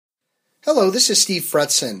Hello, this is Steve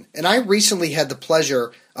Fretzin, and I recently had the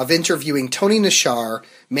pleasure of interviewing Tony Nasharr,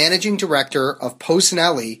 Managing Director of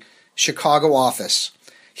Posinelli, Chicago office.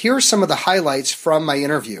 Here are some of the highlights from my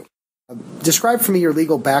interview. Describe for me your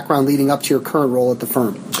legal background leading up to your current role at the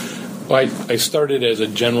firm. Well, I started as a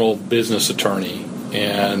general business attorney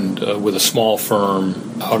and with a small firm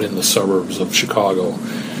out in the suburbs of Chicago.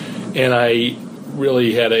 And I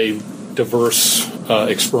really had a diverse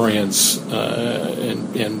experience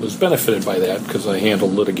and was benefited by that because I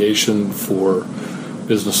handled litigation for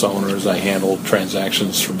business owners. I handled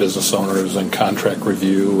transactions for business owners and contract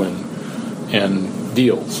review and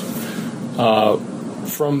deals.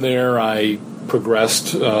 From there, I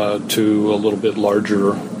progressed to a little bit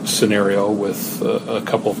larger scenario with a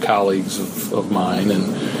couple of colleagues of mine,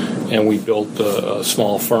 and we built a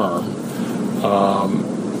small firm.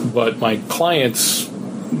 But my clients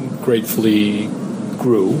gratefully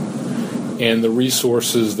grew, and the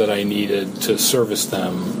resources that I needed to service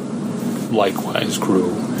them likewise grew.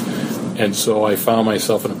 And so I found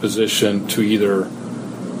myself in a position to either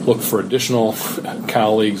look for additional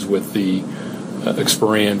colleagues with the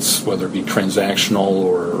experience, whether it be transactional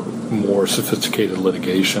or more sophisticated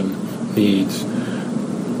litigation needs,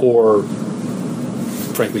 or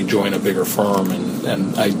frankly join a bigger firm.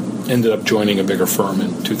 And I ended up joining a bigger firm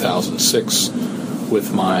in 2006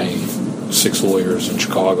 with my 6 lawyers in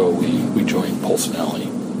Chicago. We joined Posinelli.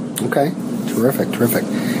 Okay, terrific.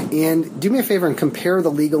 And do me a favor and compare the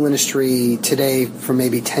legal industry today from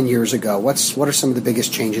maybe 10 years ago. What are some of the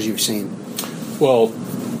biggest changes you've seen? Well,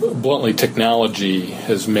 bluntly, technology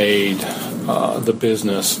has made the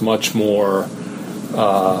business much more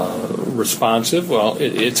responsive. Well,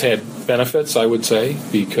 it's had benefits, I would say,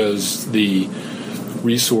 because the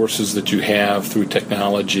resources that you have through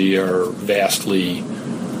technology are vastly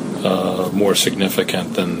more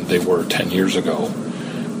significant than they were 10 years ago.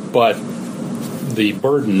 But the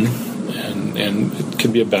burden, and it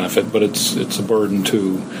can be a benefit, but it's a burden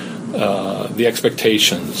too, the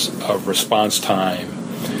expectations of response time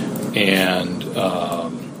and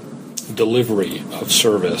delivery of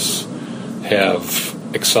service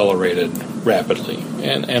have accelerated rapidly.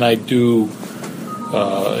 And I do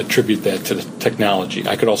attribute that to the technology.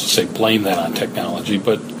 I could also say blame that on technology,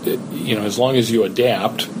 but as long as you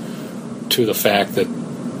adapt to the fact that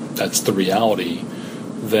that's the reality,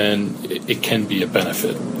 then it can be a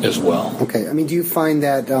benefit as well. Okay. I mean, do you find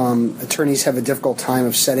that attorneys have a difficult time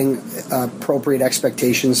of setting appropriate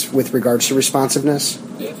expectations with regards to responsiveness?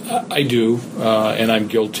 I do, and I'm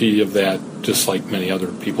guilty of that just like many other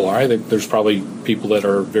people are. I think there's probably people that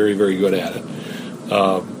are very, very good at it.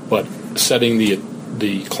 But setting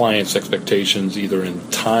the client's expectations either in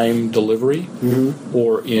time delivery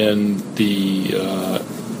or in the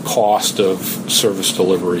cost of service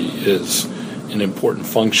delivery is an important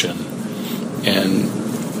function, and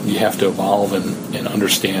you have to evolve and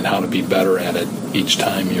understand how to be better at it each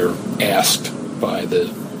time you're asked by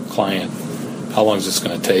the client, how long is this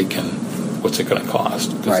going to take and what's it going to cost,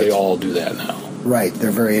 because they all do that now. Right. They're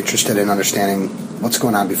very interested in understanding what's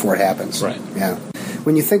going on before it happens. Right. Yeah.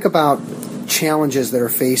 When you think about challenges that are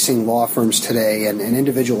facing law firms today and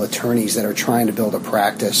individual attorneys that are trying to build a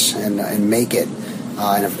practice and make it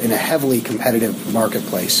in a heavily competitive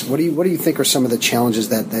marketplace, what do you think are some of the challenges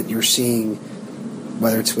that you're seeing,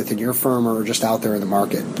 whether it's within your firm or just out there in the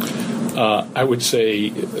market? I would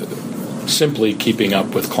say simply keeping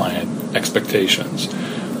up with client expectations.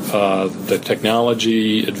 The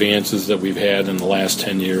technology advances that we've had in the last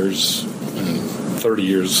 10 years and 30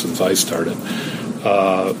 years since I started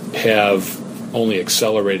have only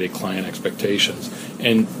accelerated client expectations.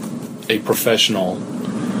 And a professional,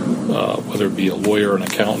 whether it be a lawyer, an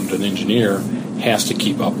accountant, an engineer, has to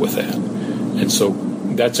keep up with that. And so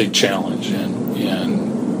that's a challenge.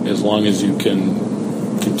 And as long as you can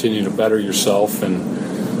continue to better yourself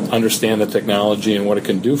and understand the technology and what it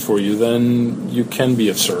can do for you, then you can be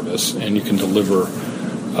of service and you can deliver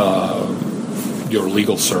your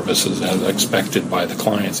legal services as expected by the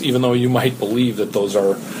clients, even though you might believe that those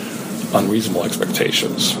are unreasonable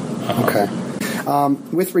expectations. Okay.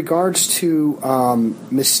 With regards to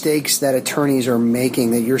mistakes that attorneys are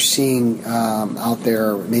making that you're seeing out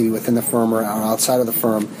there, maybe within the firm or outside of the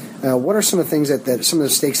firm, what are some of the things that some of the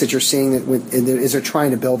mistakes that you're seeing as they're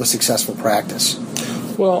trying to build a successful practice?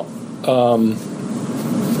 Well,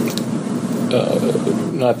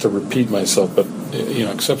 not to repeat myself, but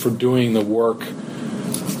except for doing the work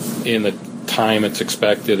in the time it's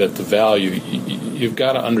expected at the value, you've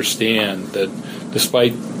got to understand that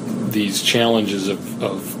despite these challenges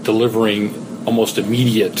of delivering almost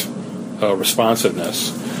immediate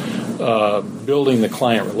responsiveness, building the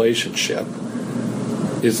client relationship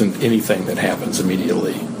isn't anything that happens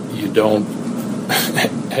immediately. You don't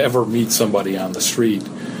ever meet somebody on the street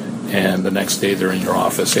and the next day they're in your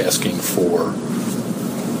office asking for,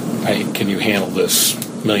 hey, can you handle this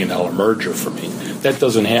 $1 million merger for me? That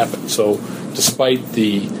doesn't happen. So despite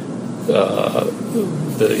the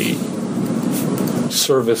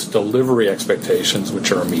service delivery expectations,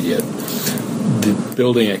 which are immediate,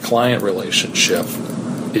 building a client relationship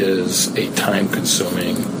is a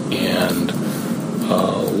time-consuming and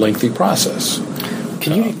lengthy process.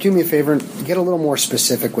 Can you do me a favor and get a little more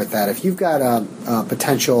specific with that? If you've got a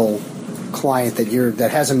potential client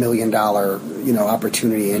that has $1 million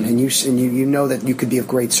opportunity, and you know that you could be of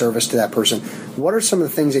great service to that person, what are some of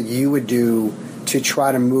the things that you would do to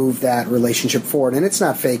try to move that relationship forward? And it's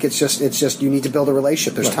not fake. It's just you need to build a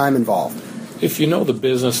relationship. There's time involved. If you know the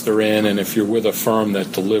business they're in, and if you're with a firm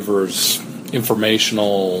that delivers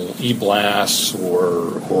informational e-blasts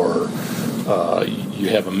or you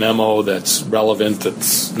have a memo that's relevant,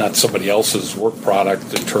 that's not somebody else's work product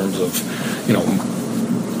in terms of,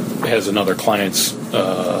 has another client's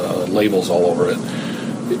labels all over it.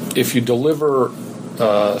 If you deliver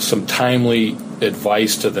some timely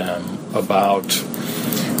advice to them about,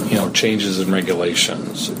 changes in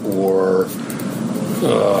regulations or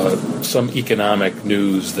some economic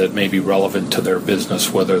news that may be relevant to their business,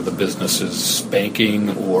 whether the business is banking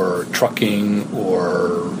or trucking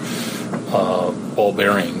or ball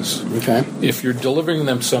bearings. Okay. If you're delivering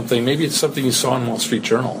them something, maybe it's something you saw in Wall Street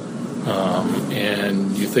Journal,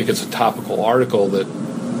 and you think it's a topical article that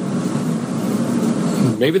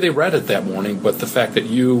maybe they read it that morning, but the fact that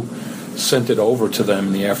you sent it over to them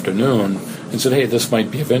in the afternoon and said, hey, this might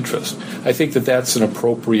be of interest. I think that that's an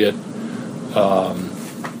appropriate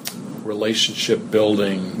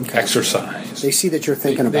relationship-building exercise. They see that you're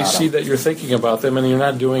thinking about them. They see that you're thinking about them, and you're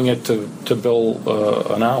not doing it to bill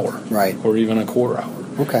an hour, right, or even a quarter hour.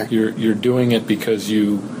 Okay. You're doing it because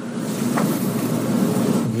you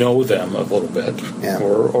know them a little bit,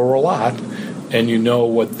 or a lot, and you know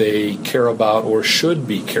what they care about or should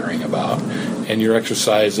be caring about, and you're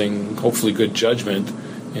exercising, hopefully, good judgment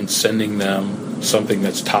in sending them something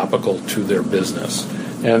that's topical to their business.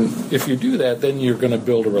 And if you do that, then you're going to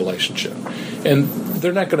build a relationship. And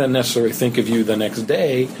they're not going to necessarily think of you the next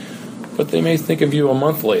day, but they may think of you a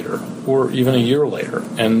month later or even a year later.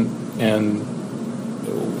 And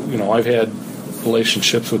I've had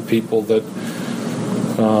relationships with people that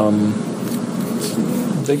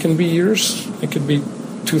they can be years. It could be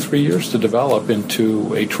 2-3 years to develop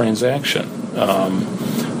into a transaction.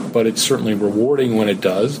 But it's certainly rewarding when it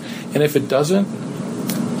does. And if it doesn't,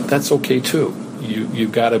 that's okay too.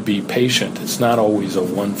 You've got to be patient. It's not always a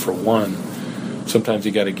one-for-one. Sometimes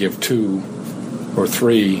you got to give 2 or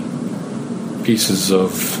 3 pieces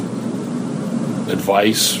of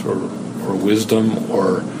advice or wisdom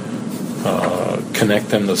or connect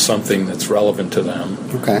them to something that's relevant to them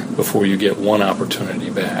before you get one opportunity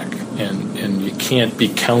back. And you can't be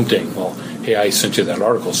counting, well, hey, I sent you that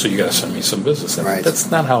article, so you got to send me some business. Right.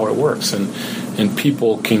 That's not how it works. And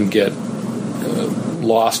people can get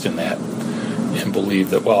lost in that and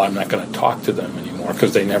believe that, well, I'm not going to talk to them anymore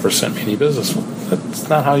because they never sent me any business. Well, that's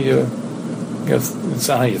not how it's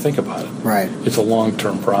not how you think about it. Right. It's a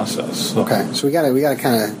long-term process. So. Okay. So we got to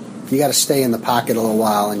kind of, you got to stay in the pocket a little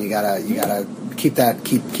while, and you got to keep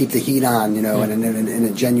the heat on, in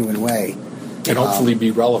a genuine way, and hopefully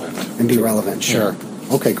be relevant. And be relevant. Sure.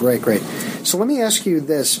 Yeah. Okay. Great. So let me ask you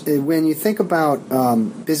this: when you think about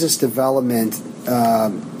business development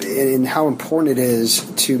and how important it is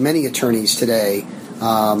to many attorneys today,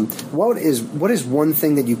 what is one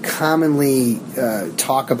thing that you commonly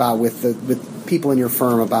talk about with people in your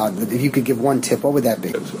firm about? If you could give one tip, what would that be?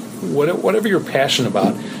 Whatever you're passionate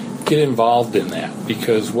about, get involved in that,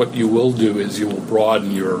 because what you will do is you will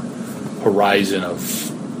broaden your horizon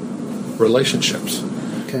of relationships.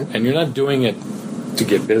 Okay. And you're not doing it to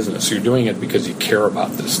get business. You're doing it because you care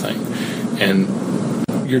about this thing. And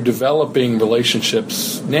you're developing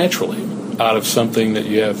relationships naturally out of something that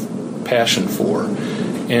you have passion for.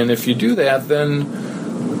 And if you do that,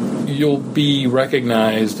 then you'll be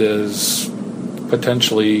recognized as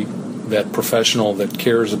potentially that professional that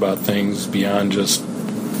cares about things beyond just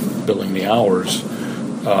billing the hours.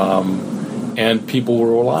 And people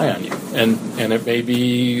will rely on you. And it may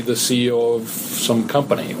be the CEO of some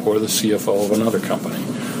company or the CFO of another company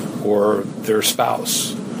or their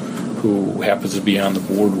spouse who happens to be on the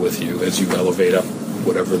board with you as you elevate up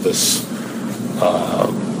whatever this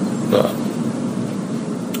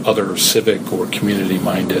other civic or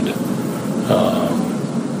community-minded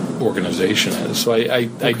organization is. So I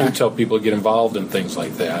do tell people to get involved in things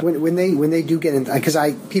like that. When they do get in, because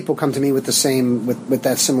people come to me with the same with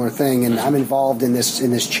that similar thing, and I'm involved in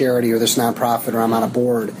this charity or this nonprofit, or I'm on a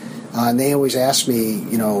board, and they always ask me,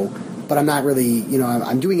 but I'm not really,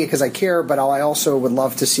 I'm doing it because I care, but I also would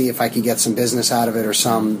love to see if I could get some business out of it or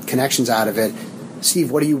some connections out of it.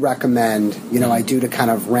 Steve, what do you recommend, I do to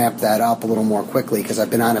kind of ramp that up a little more quickly, because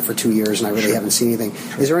I've been on it for 2 years and I really haven't seen anything.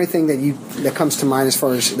 Is there anything that comes to mind as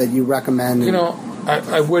far as that you recommend?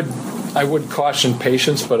 I would caution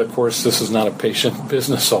patience, but of course this is not a patient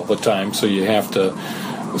business all the time, so you have to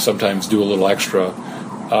sometimes do a little extra.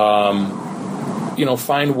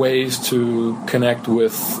 Find ways to connect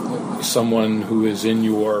with someone who is in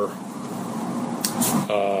your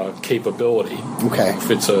capability. Okay.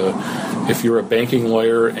 If you're a banking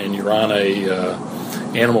lawyer and you're on a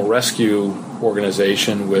animal rescue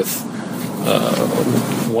organization with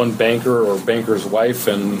one banker or banker's wife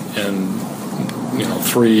and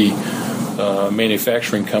 3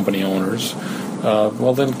 manufacturing company owners,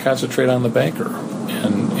 well then concentrate on the banker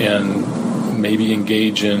and maybe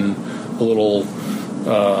engage in a little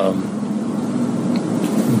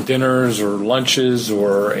dinners or lunches,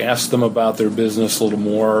 or ask them about their business a little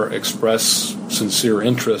more, express sincere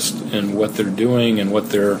interest in what they're doing and what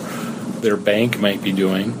their bank might be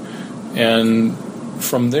doing. And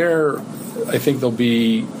from there, I think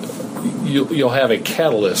you'll have a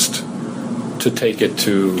catalyst to take it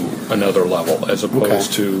to another level, as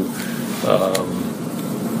opposed to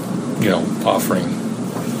offering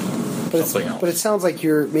something else. But it sounds like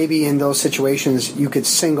you're maybe in those situations you could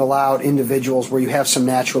single out individuals where you have some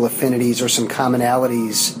natural affinities or some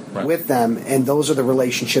commonalities with them, and those are the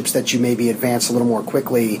relationships that you maybe advance a little more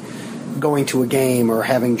quickly, going to a game or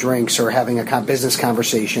having drinks or having a business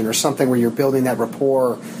conversation or something where you're building that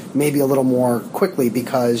rapport maybe a little more quickly,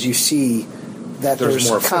 because you see that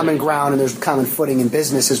there's common ground and there's common footing in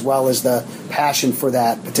business, as well as the passion for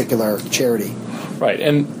that particular charity. Right,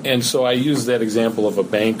 and so I use that example of a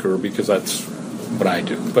banker because that's what I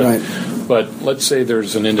do. But let's say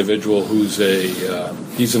there's an individual who's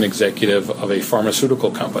he's an executive of a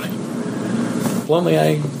pharmaceutical company. Bluntly,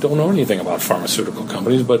 I don't know anything about pharmaceutical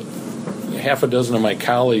companies, but half a dozen of my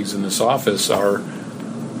colleagues in this office are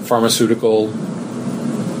pharmaceutical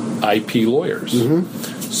IP lawyers. Mm-hmm.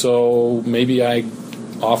 So maybe I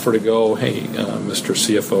offer to go, hey, Mr.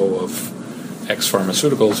 CFO of X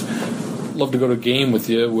Pharmaceuticals, love to go to a game with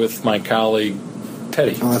you with my colleague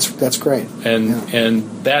Teddy. Oh, that's great. And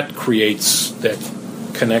that creates that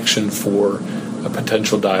connection for a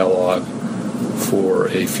potential dialogue for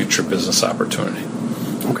a future business opportunity.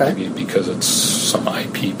 Okay. Maybe because it's some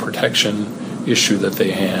IP protection issue that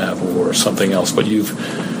they have or something else. But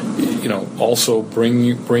also bring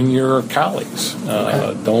your colleagues.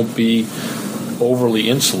 Don't be overly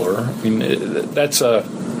insular. I mean, that's a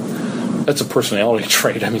personality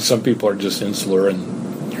trait. I mean, some people are just insular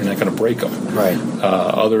and you're not going to break them. Right.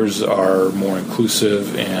 Others are more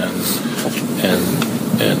inclusive and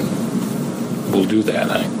will do that.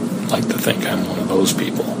 I like to think I'm one of those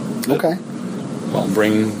people. Okay. Well, I'll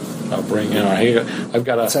bring. Hey, I've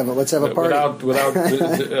got a. Let's have a party. Without.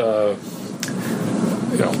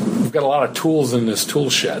 We've got a lot of tools in this tool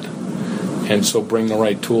shed, and so bring the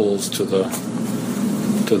right tools to the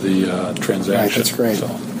transaction. Right, that's great. So.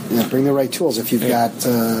 Yeah, bring the right tools. If you've got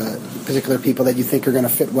particular people that you think are going to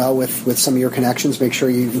fit well with some of your connections, make sure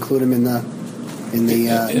you include them in the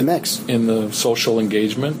mix. In the social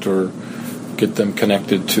engagement, or get them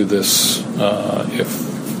connected to this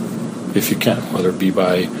if you can, whether it be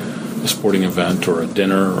by a sporting event or a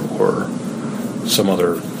dinner or some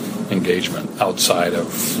other engagement outside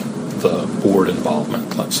of the board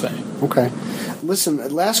involvement, let's say. Okay. Listen,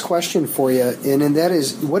 last question for you, and that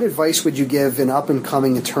is, what advice would you give an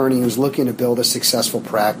up-and-coming attorney who's looking to build a successful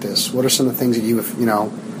practice? What are some of the things that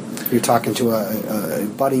if you're talking to a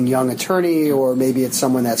budding young attorney, or maybe it's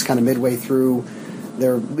someone that's kind of midway through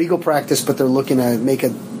their legal practice, but they're looking to make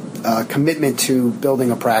a commitment to building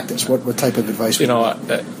a practice? What type of advice would you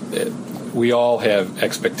give? We all have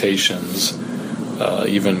expectations.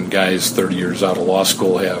 Even guys 30 years out of law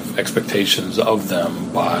school have expectations of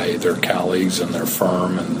them by their colleagues and their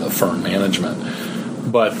firm and the firm management.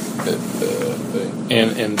 But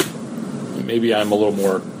and maybe I'm a little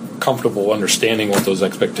more comfortable understanding what those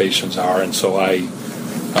expectations are, and so I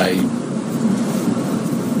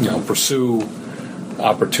pursue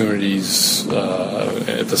opportunities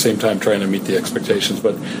at the same time trying to meet the expectations.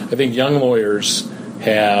 But I think young lawyers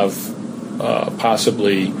have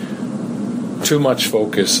possibly too much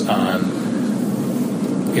focus on,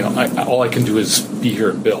 all I can do is be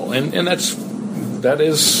here and bill, and that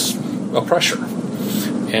is a pressure.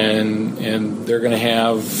 and they're going to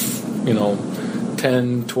have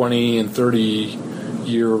 10, 20, and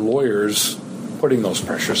 30-year lawyers putting those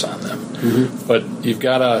pressures on them. Mm-hmm. But you've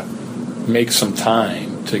got to make some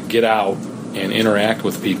time to get out and interact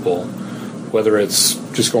with people, whether it's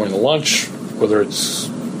just going to lunch, whether it's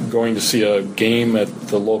going to see a game at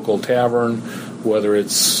the local tavern, whether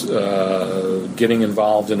it's getting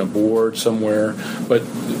involved in a board somewhere. But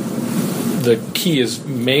the key is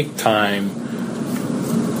make time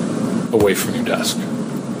away from your desk.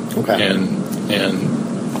 Okay. And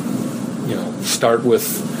start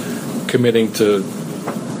with committing to,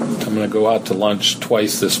 I'm going to go out to lunch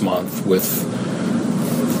twice this month with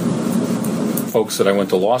folks that I went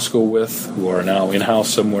to law school with who are now in-house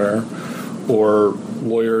somewhere, or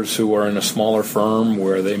lawyers who are in a smaller firm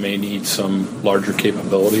where they may need some larger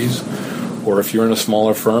capabilities. Or if you're in a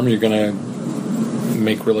smaller firm, you're going to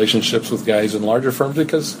make relationships with guys in larger firms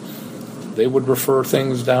because they would refer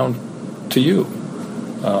things down to you.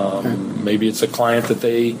 Maybe it's a client that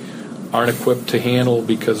they aren't equipped to handle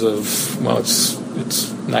because of,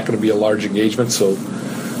 it's not going to be a large engagement, so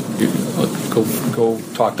go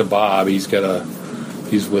talk to Bob. He's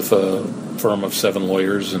with a firm of 7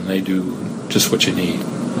 lawyers, and they do just what you need.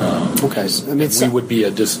 Okay, we would be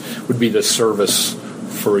the service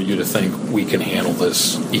for you to think we can handle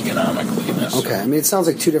this economically. Okay, it sounds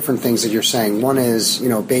like 2 different things that you're saying. One is,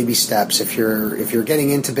 baby steps. If you're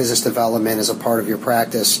getting into business development as a part of your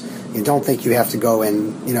practice, you don't think you have to go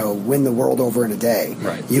and win the world over in a day.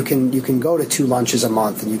 Right. You can go to 2 lunches a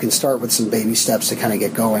month, and you can start with some baby steps to kind of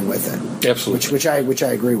get going with it. Absolutely. Which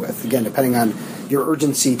I agree with. Again, depending on your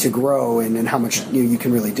urgency to grow and how much you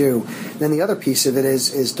can really do. Then the other piece of it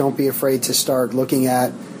is don't be afraid to start looking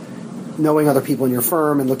at knowing other people in your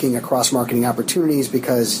firm and looking at cross-marketing opportunities,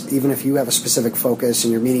 because even if you have a specific focus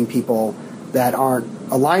and you're meeting people that aren't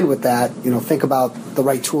aligned with that, think about the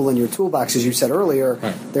right tool in your toolbox. As you said earlier,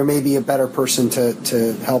 right. There may be a better person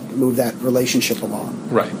to help move that relationship along.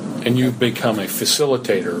 Right. And you become a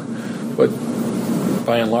facilitator, but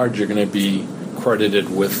by and large you're going to be credited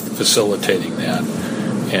with facilitating that.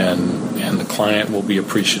 And the client will be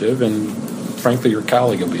appreciative, and frankly your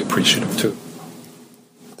colleague will be appreciative too.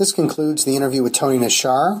 This concludes the interview with Tony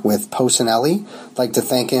Nasharr with Pocinelli. I'd like to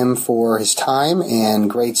thank him for his time and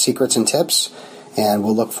great secrets and tips, and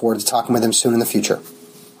we'll look forward to talking with him soon in the future.